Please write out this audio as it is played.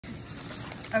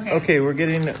Okay.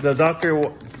 Okay, the doctor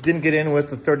didn't get in with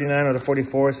the 39 or the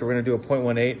 44, so we're gonna do a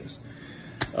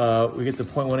 0.18. We get the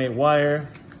 0.18 wire,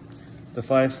 the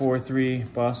 543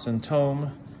 Boston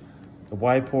tome, the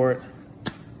Y port,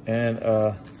 and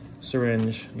a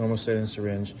syringe, normal saline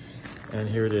syringe. And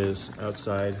here it is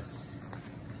outside.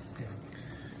 Yeah.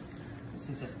 This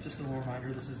is just a little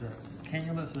reminder, this is a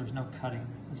cannula, so there's no cutting.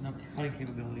 There's no cutting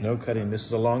capability. No cutting. This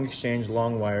is a long exchange,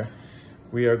 long wire.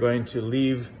 We are going to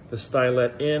leave the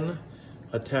stylet in,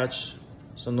 attach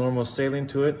some normal saline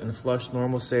to it, and flush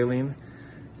normal saline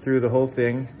through the whole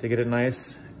thing to get it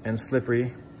nice and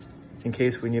slippery in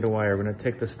case we need a wire. We're going to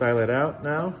take the stylet out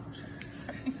now.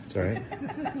 It's all right.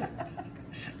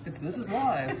 This is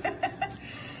live.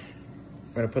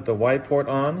 We're going to put the Y port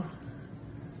on.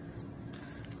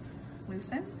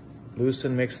 Loosen.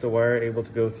 Loosen makes the wire able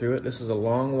to go through it. This is a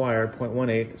long wire, 0.18.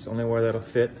 It's the only wire that'll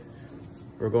fit.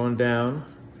 We're going down.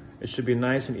 It should be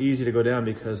nice and easy to go down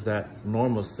because that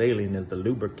normal saline is the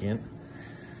lubricant.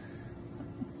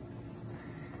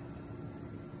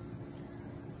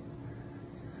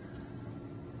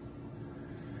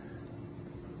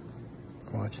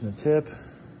 Watching the tip.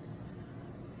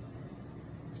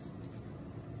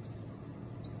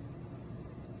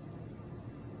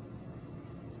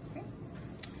 Okay,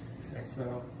 so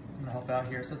I'm gonna help out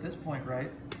here. So at this point,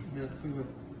 right, we would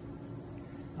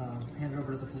hand it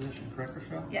over to the physician, correct,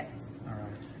 Rochelle? Yes. All right.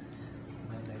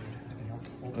 And then they can help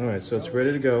hold All right, so it's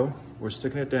ready to go. We're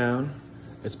sticking it down.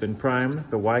 It's been primed.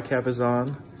 The Y cap is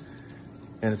on,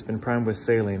 and it's been primed with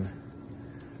saline.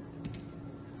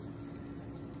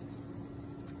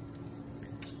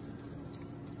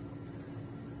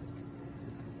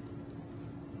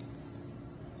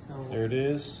 So There it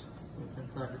is. So it's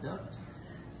inside the duct.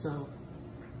 So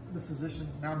the physician,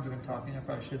 now I'm doing talking, I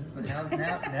probably shouldn't, but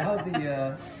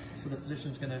so the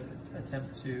physician's going to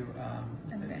attempt to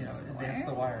advance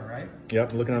the wire, right?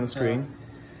 Yep, looking on the screen.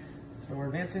 So we're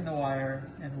advancing the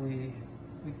wire, and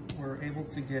we're able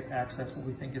to get access, what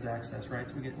we think is access, right?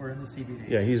 So we're in the CBD.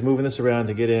 Yeah, he's moving this around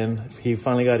to get in. He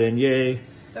finally got in, yay.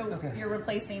 So you're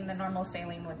replacing the normal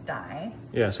saline with dye.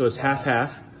 Yeah, so it's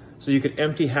half-half. So you could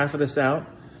empty half of this out.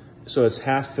 So it's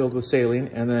half filled with saline,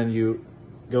 and then you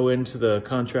go into the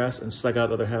contrast and suck out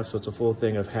the other half, so it's a full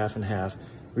thing of half and half.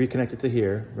 Reconnect it to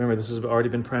here. Remember, this has already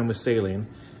been primed with saline,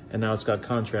 and now it's got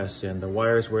contrast in. The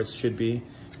wire's where it should be,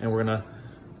 and we're gonna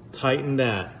tighten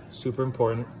that. Super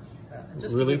important.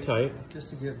 Really tight. Just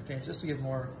to give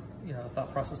more,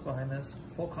 thought process behind this.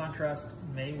 Full contrast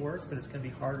may work, but it's going to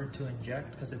be harder to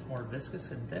inject because it's more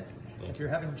viscous and thick. If you're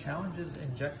having challenges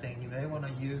injecting, you may want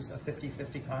to use a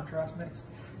 50-50 contrast mix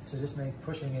to just make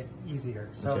pushing it easier.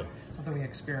 So something we can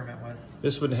experiment with.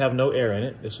 This would have no air in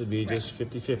it. This would be just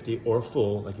 50-50 or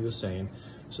full, like you were saying.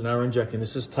 So now we're injecting.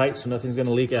 This is tight, so nothing's going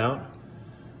to leak out.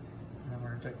 And then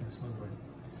we're injecting smoothly.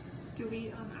 Do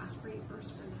we aspirate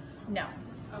first for that? No,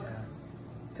 Okay. Yeah.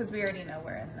 because we already know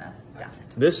we're in the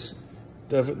duct. This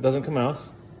doesn't come out.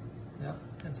 Yeah,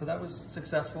 and so that was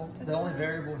successful. The only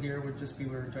variable here would just be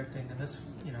we're injecting, and this,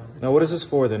 Now what is this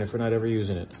for then if we're not ever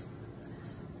using it?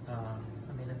 I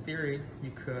mean, in theory,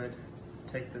 you could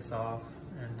take this off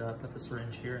and put the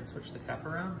syringe here and switch the cap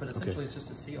around, but essentially it's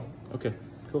just a seal. Okay,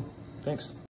 cool. Thanks.